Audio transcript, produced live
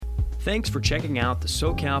Thanks for checking out the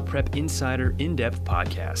SoCal Prep Insider In-Depth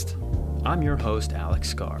podcast. I'm your host, Alex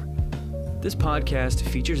Scar. This podcast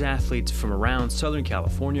features athletes from around Southern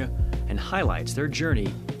California and highlights their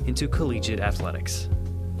journey into collegiate athletics.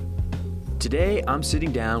 Today, I'm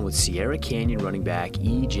sitting down with Sierra Canyon running back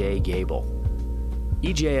E.J. Gable.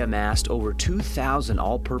 E.J. amassed over 2,000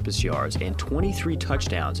 all-purpose yards and 23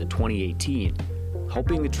 touchdowns in 2018,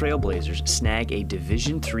 helping the Trailblazers snag a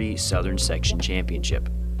Division III Southern Section championship.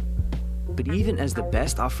 But even as the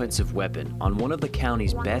best offensive weapon on one of the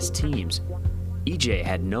county's best teams, EJ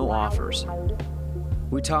had no offers.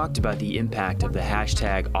 We talked about the impact of the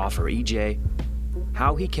hashtag #OfferEJ,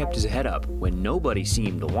 how he kept his head up when nobody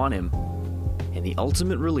seemed to want him, and the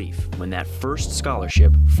ultimate relief when that first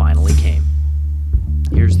scholarship finally came.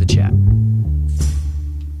 Here's the chat.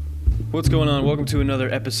 What's going on? Welcome to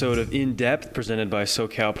another episode of In Depth presented by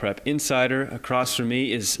SoCal Prep Insider. Across from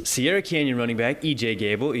me is Sierra Canyon running back EJ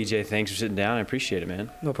Gable. EJ, thanks for sitting down. I appreciate it,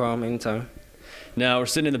 man. No problem, anytime. Now, we're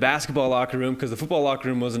sitting in the basketball locker room because the football locker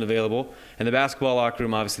room wasn't available. And the basketball locker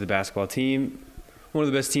room, obviously the basketball team, one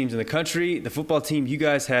of the best teams in the country. The football team, you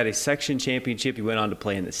guys had a section championship. You went on to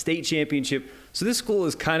play in the state championship. So this school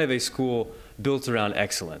is kind of a school built around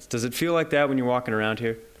excellence. Does it feel like that when you're walking around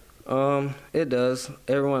here? It does.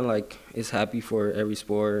 Everyone is happy for every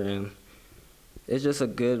sport, and it's just a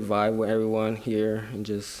good vibe with everyone here, and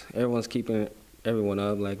just everyone's keeping everyone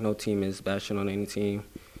up. Like, no team is bashing on any team.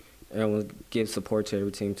 Everyone gives support to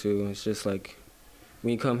every team too. It's just like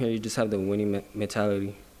when you come here, you just have the winning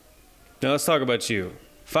mentality. Now let's talk about you.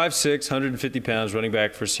 5'6", 150 pounds, running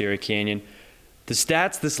back for Sierra Canyon. The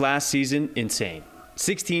stats this last season, insane.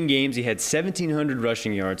 16 games, he had 1,700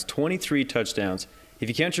 rushing yards, 23 touchdowns. If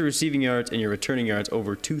you count your receiving yards and your returning yards,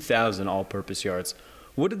 over 2,000 all-purpose yards.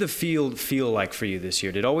 What did the field feel like for you this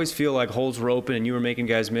year? Did it always feel like holes were open and you were making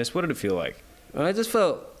guys miss? What did it feel like? I just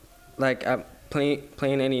felt like I'm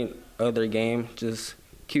playing any other game, just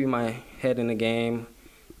keeping my head in the game,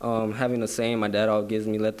 having the same. My dad always gives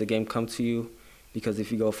me, let the game come to you, because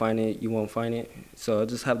if you go find it, you won't find it. So I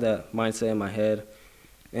just have that mindset in my head.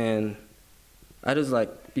 And I just,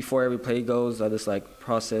 before every play goes, I just,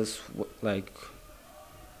 process,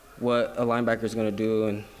 what a linebacker is going to do,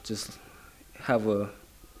 and just have a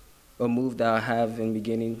move that I have in the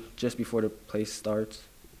beginning just before the play starts.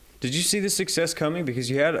 Did you see the success coming?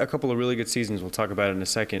 Because you had a couple of really good seasons, we'll talk about it in a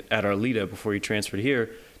second, at Arleta before you transferred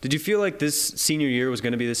here. Did you feel like this senior year was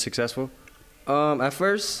going to be this successful? At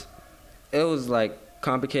first, it was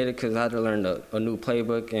complicated because I had to learn a new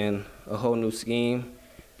playbook and a whole new scheme.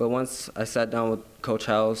 But once I sat down with Coach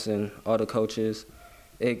House and all the coaches,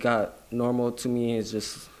 it got normal to me. It's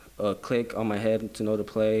just a click on my head to know the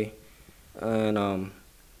play. And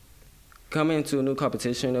coming into a new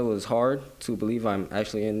competition, it was hard to believe I'm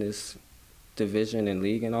actually in this division and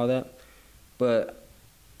league and all that. But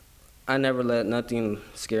I never let nothing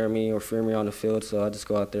scare me or fear me on the field, so I just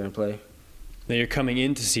go out there and play. Now you're coming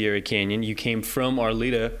into Sierra Canyon. You came from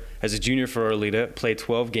Arleta as a junior for Arleta, played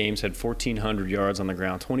 12 games, had 1,400 yards on the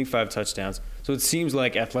ground, 25 touchdowns. So it seems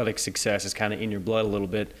like athletic success is kind of in your blood a little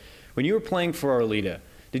bit. When you were playing for Arleta,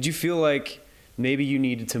 did you feel like maybe you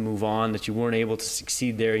needed to move on, that you weren't able to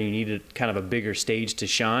succeed there, you needed kind of a bigger stage to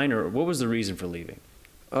shine, or what was the reason for leaving?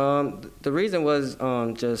 The reason was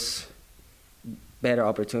just better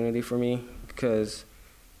opportunity for me, because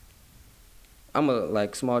I'm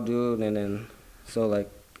a small dude, and then so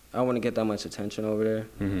I wouldn't get that much attention over there.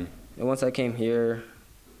 Mm-hmm. And once I came here,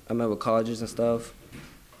 I met with colleges and stuff,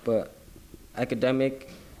 but academic,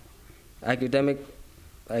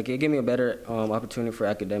 it gave me a better opportunity for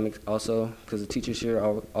academics also, because the teachers here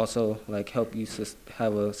also help you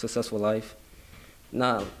have a successful life.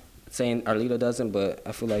 Not saying Arleta doesn't, but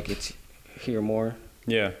I feel like it's here more.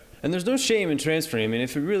 Yeah, and there's no shame in transferring. I mean,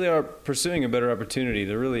 if you really are pursuing a better opportunity,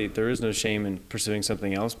 there is no shame in pursuing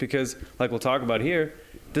something else, because like we'll talk about here,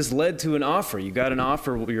 this led to an offer. You got an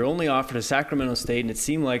offer, your only offer to Sacramento State, and it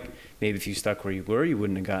seemed like maybe if you stuck where you were, you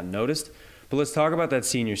wouldn't have gotten noticed. But let's talk about that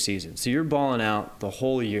senior season. So you're balling out the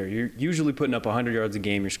whole year. You're usually putting up 100 yards a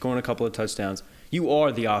game. You're scoring a couple of touchdowns. You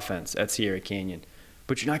are the offense at Sierra Canyon.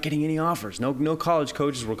 But you're not getting any offers. No college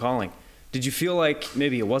coaches were calling. Did you feel like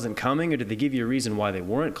maybe it wasn't coming, or did they give you a reason why they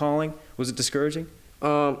weren't calling? Was it discouraging?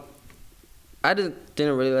 I didn't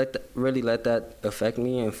really let that affect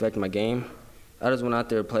me and affect my game. I just went out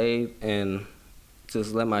there, played, and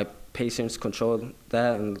just let my patience control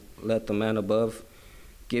that, and let the man above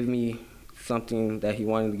give me something that he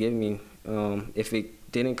wanted to give me. If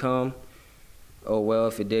it didn't come, oh well.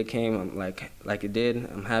 If it did came, I'm like it did,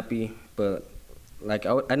 I'm happy. But I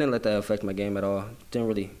didn't let that affect my game at all. Didn't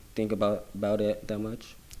really think about it that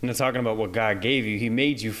much. And talking about what God gave you, He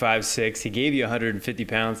made you 5'6", He gave you 150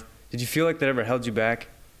 pounds. Did you feel like that ever held you back?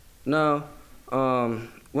 No.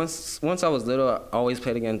 Once I was little, I always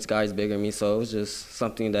played against guys bigger than me, so it was just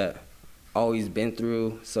something that I always been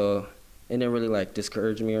through. So it didn't really like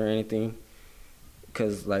discourage me or anything,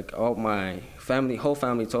 because like all my whole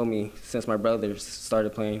family told me since my brother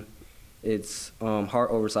started playing, it's heart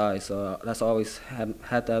over size. So that's always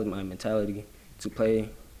had to have my mentality to play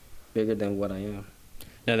bigger than what I am.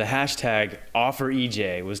 Now the hashtag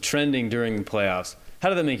 #OfferEJ was trending during the playoffs. How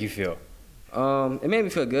did that make you feel? It made me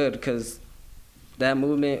feel good because that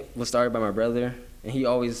movement was started by my brother, and he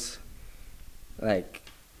always like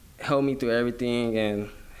helped me through everything and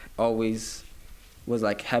always was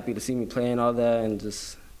like happy to see me play and all that, and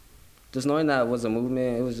just knowing that it was a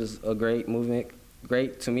movement, it was just a great movement,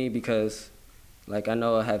 great to me because like I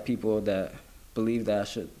know I have people that believe that I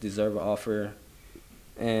should deserve an offer,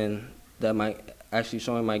 and that might actually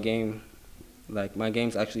showing my game, like my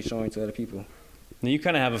game's actually showing to other people. Now you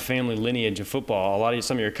kind of have a family lineage of football.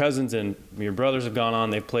 Some of your cousins and your brothers have gone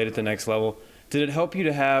on, they've played at the next level. Did it help you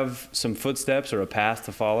to have some footsteps or a path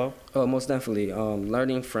to follow? Oh, most definitely.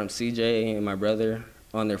 Learning from CJ and my brother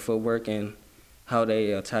on their footwork and how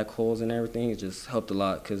they attack holes and everything, it just helped a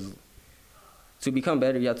lot, because to become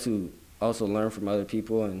better, you have to also learn from other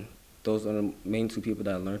people, and those are the main two people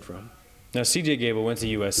that I learned from. Now, CJ Gable went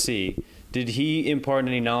to USC. Did he impart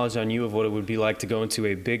any knowledge on you of what it would be like to go into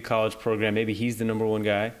a big college program? Maybe he's the #1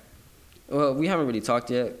 guy? Well, we haven't really talked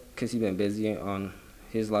yet because he's been busy on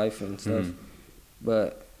his life and stuff. Mm-hmm.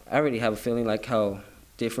 But I already have a feeling like how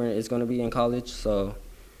different it's going to be in college. So,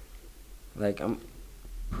 like, I'm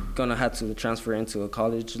going to have to transfer into a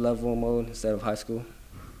college level mode instead of high school.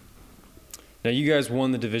 Now, you guys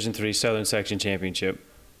won the Division III Southern Section Championship,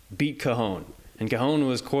 beat Cajon. And Cajon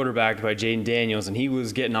was quarterbacked by Jaden Daniels, and he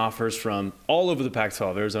was getting offers from all over the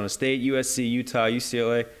Pac-12, Arizona State, USC, Utah,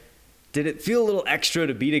 UCLA. Did it feel a little extra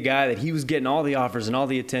to beat a guy that he was getting all the offers and all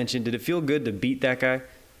the attention? Did it feel good to beat that guy?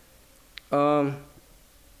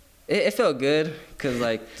 It felt good because,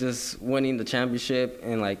 like, just winning the championship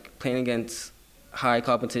and, like, playing against high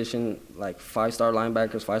competition, like 5-star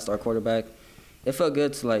linebackers, 5-star quarterback. It felt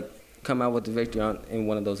good to, like, come out with the victory in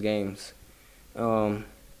one of those games.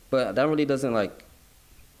 But that really doesn't, like,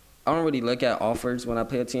 I don't really look at offers when I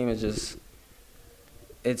play a team. It's just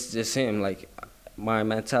him. Like, my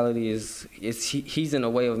mentality is he's in the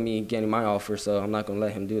way of me getting my offer, so I'm not going to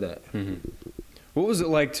let him do that. Mm-hmm. What was it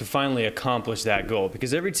like to finally accomplish that goal?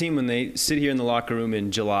 Because every team, when they sit here in the locker room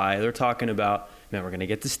in July, they're talking about, man, we're going to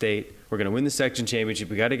get to state. We're going to win the section championship.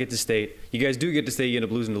 We got to get to state. You guys do get to state. You end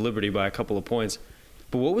up losing to Liberty by a couple of points.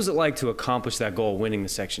 But what was it like to accomplish that goal, winning the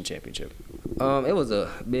section championship? It was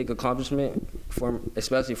a big accomplishment,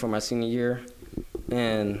 especially for my senior year.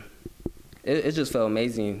 And it just felt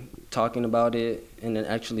amazing talking about it and then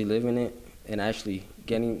actually living it and actually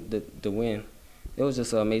getting the win. It was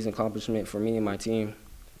just an amazing accomplishment for me and my team,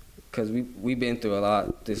 because we've been through a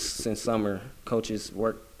lot since summer. Coaches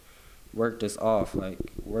worked us off, like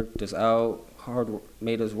worked us out hard,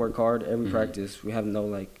 made us work hard every practice. We have no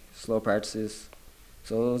like slow practices,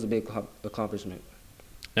 so it was a big accomplishment.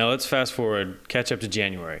 Now let's fast forward, catch up to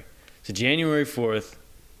January. So January 4th,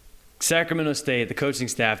 Sacramento State, the coaching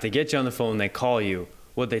staff, they get you on the phone, they call you.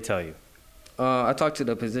 What'd they tell you? I talked to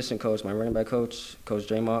the position coach, my running back coach, Coach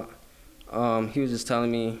Draymond. He was just telling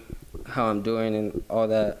me how I'm doing and all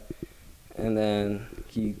that. And then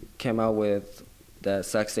he came out with that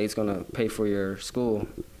Sac State's going to pay for your school.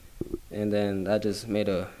 And then that just made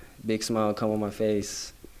a big smile come on my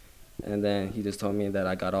face. And then he just told me that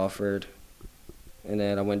I got offered. And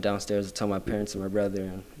then I went downstairs to tell my parents and my brother.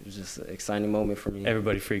 And it was just an exciting moment for me.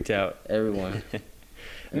 Everybody freaked out. Everyone.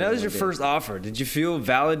 And that was your first offer. Did you feel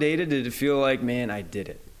validated? Did it feel like, man, I did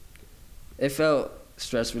it? It felt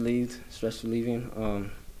stress relieving,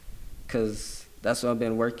 because that's what I've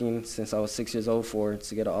been working since I was 6 years old for,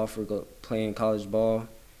 to get an offer to go playing college ball.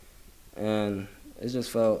 And it was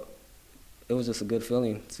just a good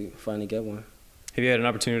feeling to finally get one. Have you had an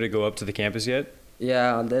opportunity to go up to the campus yet?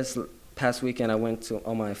 Yeah, on this past weekend I went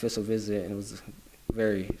on my official visit, and it was a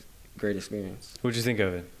very great experience. What'd you think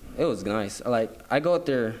of it? It was nice. Like, I go out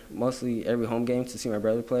there mostly every home game to see my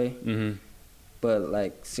brother play. Mm-hmm. But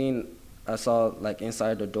like I saw like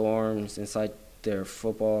inside the dorms, inside their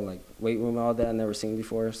football like weight room and all that I never seen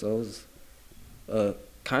before. So it was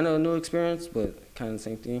kind of a new experience, but kind of the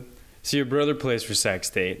same thing. So your brother plays for Sac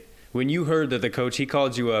State. When you heard that the coach, he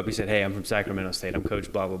called you up, he said, hey, I'm from Sacramento State, I'm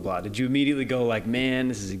coach blah, blah, blah. Did you immediately go like, man,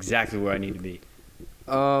 this is exactly where I need to be?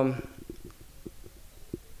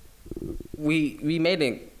 We made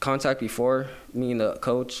in contact before, me and the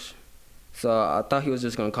coach, So I thought he was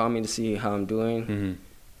just going to call me to see how I'm doing. Mm-hmm.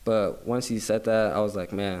 But once he said that, I was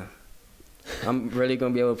like, man, I'm really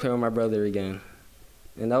going to be able to play with my brother again.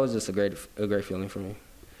 And that was just a great feeling for me.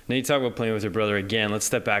 Now you talk about playing with your brother again. Let's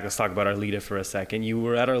step back. Let's talk about Arleta for a second. You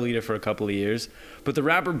were at Arleta for a couple of years, but the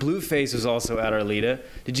rapper Blueface was also at Arleta.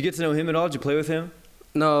 Did you get to know him at all? Did you play with him?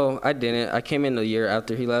 No, I didn't. I came in a year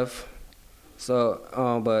after he left.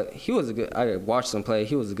 So, but he was I watched him play.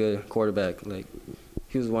 He was a good quarterback. Like,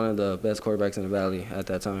 he was one of the best quarterbacks in the Valley at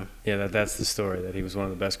that time. Yeah, that's the story, that he was one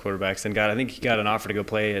of the best quarterbacks. And I think he got an offer to go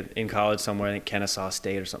play in college somewhere, I think Kennesaw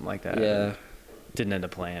State or something like that. Yeah. Didn't end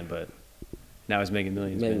up playing, but now he's making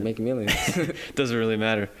millions. Making millions. Doesn't really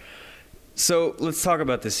matter. So let's talk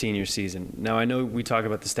about the senior season. Now, I know we talked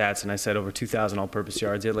about the stats, and I said over 2,000 all-purpose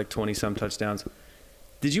yards. You had like 20-some touchdowns.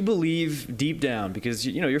 Did you believe deep down, because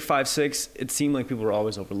you're 5'6", it seemed like people were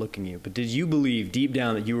always overlooking you, but did you believe deep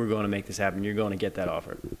down that you were going to make this happen, you're going to get that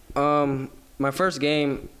offer? My first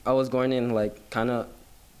game, I was going in like kind of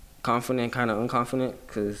confident, kind of unconfident,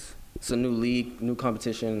 because it's a new league, new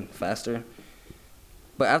competition, faster.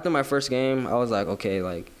 But after my first game, I was like, okay,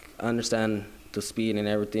 like I understand the speed and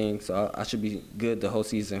everything, so I should be good the whole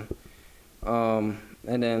season. And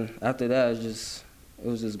then after that, it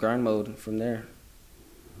was just grind mode from there.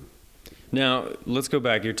 Now, let's go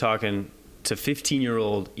back. You're talking to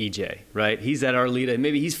 15-year-old EJ, right? He's at Arleta.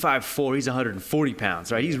 Maybe he's 5'4", he's 140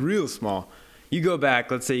 pounds, right? He's real small. You go back,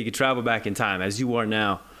 let's say you could travel back in time, as you are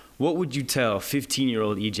now. What would you tell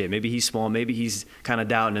 15-year-old EJ? Maybe he's small, maybe he's kind of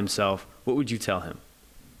doubting himself. What would you tell him?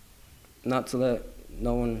 Not to let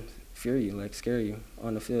no one fear you, like scare you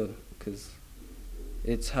on the field, because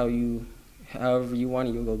it's however you want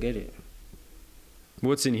it, you'll go get it.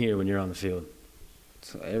 What's in here when you're on the field?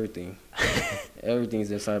 So everything. Everything's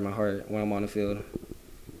inside my heart when I'm on the field.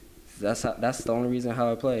 That's the only reason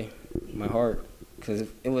how I play, my heart. Because if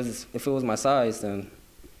it was my size, then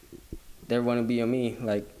there wouldn't be a me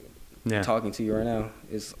like talking to you right now.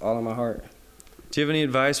 It's all in my heart. Do you have any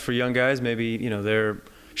advice for young guys? Maybe they're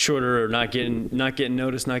shorter or not getting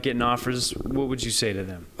noticed, not getting offers. What would you say to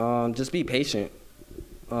them? Just be patient,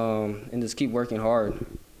 and just keep working hard.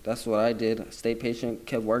 That's what I did. Stay patient,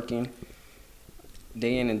 kept working.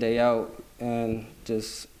 Day in and day out, and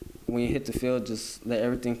just when you hit the field, just let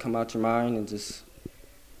everything come out your mind and just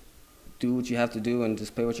do what you have to do and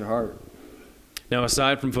just play with your heart. Now,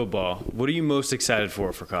 aside from football, what are you most excited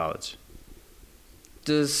for college?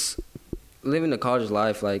 Just living the college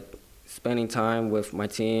life, like spending time with my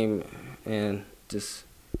team and just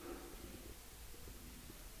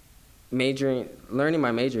learning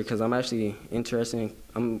my major, because I'm actually interested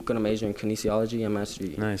I'm going to major in kinesiology. I'm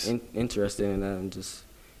actually interested in that, and just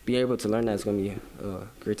be able to learn that is going to be a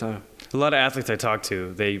great time. A lot of athletes I talk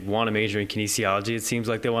to, they want to major in kinesiology. It seems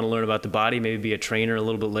like they want to learn about the body, maybe be a trainer a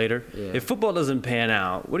little bit later. Yeah. If football doesn't pan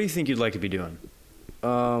out, what do you think you'd like to be doing?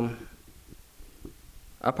 I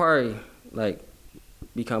probably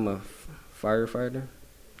become a firefighter,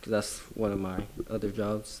 because that's one of my other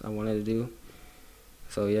jobs I wanted to do.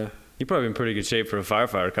 So yeah. You're probably in pretty good shape for a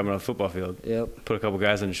firefighter coming off the football field. Yep. Put a couple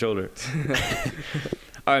guys on the shoulder.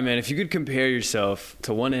 All right, man, if you could compare yourself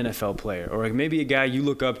to one NFL player, or maybe a guy you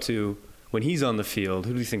look up to when he's on the field,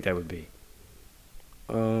 who do you think that would be?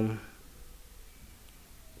 I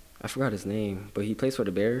forgot his name, but he plays for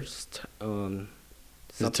the Bears. Is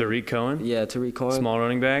it Tariq Cohen? Yeah, Tariq Cohen. Small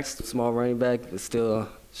running back? Small running back, but still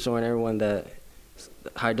showing everyone that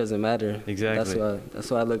height doesn't matter. Exactly. That's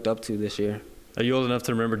what I looked up to this year. Are you old enough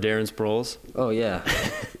to remember Darren Sproles? Oh, yeah.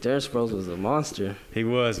 Darren Sproles was a monster. He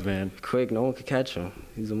was, man. Quick, no one could catch him.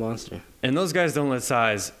 He's a monster. And those guys don't let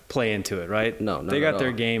size play into it, right? No, they got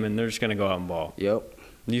their game, and they're just going to go out and ball. Yep.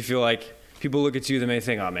 Do you feel like people look at you, they may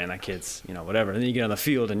think, oh, man, that kid's, whatever. And then you get on the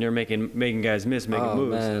field, and you're making guys miss, making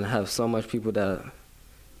moves. Oh, man, I have so much people that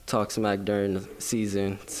talk smack during the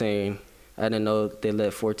season saying, I didn't know they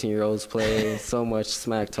let 14-year-olds play. So much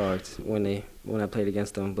smack talked when I played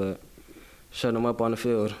against them, but shut them up on the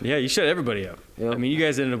field. Yeah, you shut everybody up. Yep. I mean, you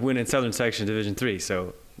guys ended up winning Southern Section Division III,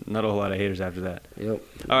 so not a whole lot of haters after that. Yep.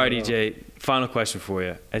 All right, EJ, final question for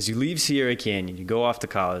you. As you leave Sierra Canyon, you go off to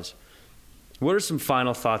college, what are some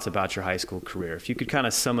final thoughts about your high school career? If you could kind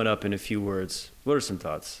of sum it up in a few words, what are some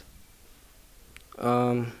thoughts?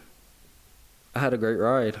 I had a great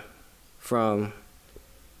ride from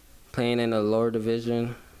playing in a lower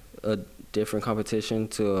division, a different competition,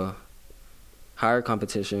 to a higher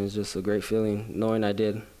competition. Is just a great feeling, knowing I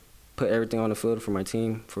did put everything on the field for my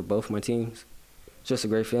team, for both my teams. It's just a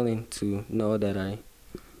great feeling to know that I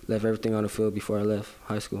left everything on the field before I left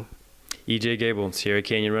high school. EJ Gable, Sierra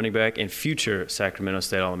Canyon running back and future Sacramento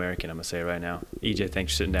State All-American, I'm going to say it right now. EJ,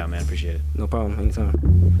 thanks for sitting down, man. Appreciate it. No problem.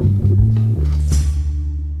 Anytime.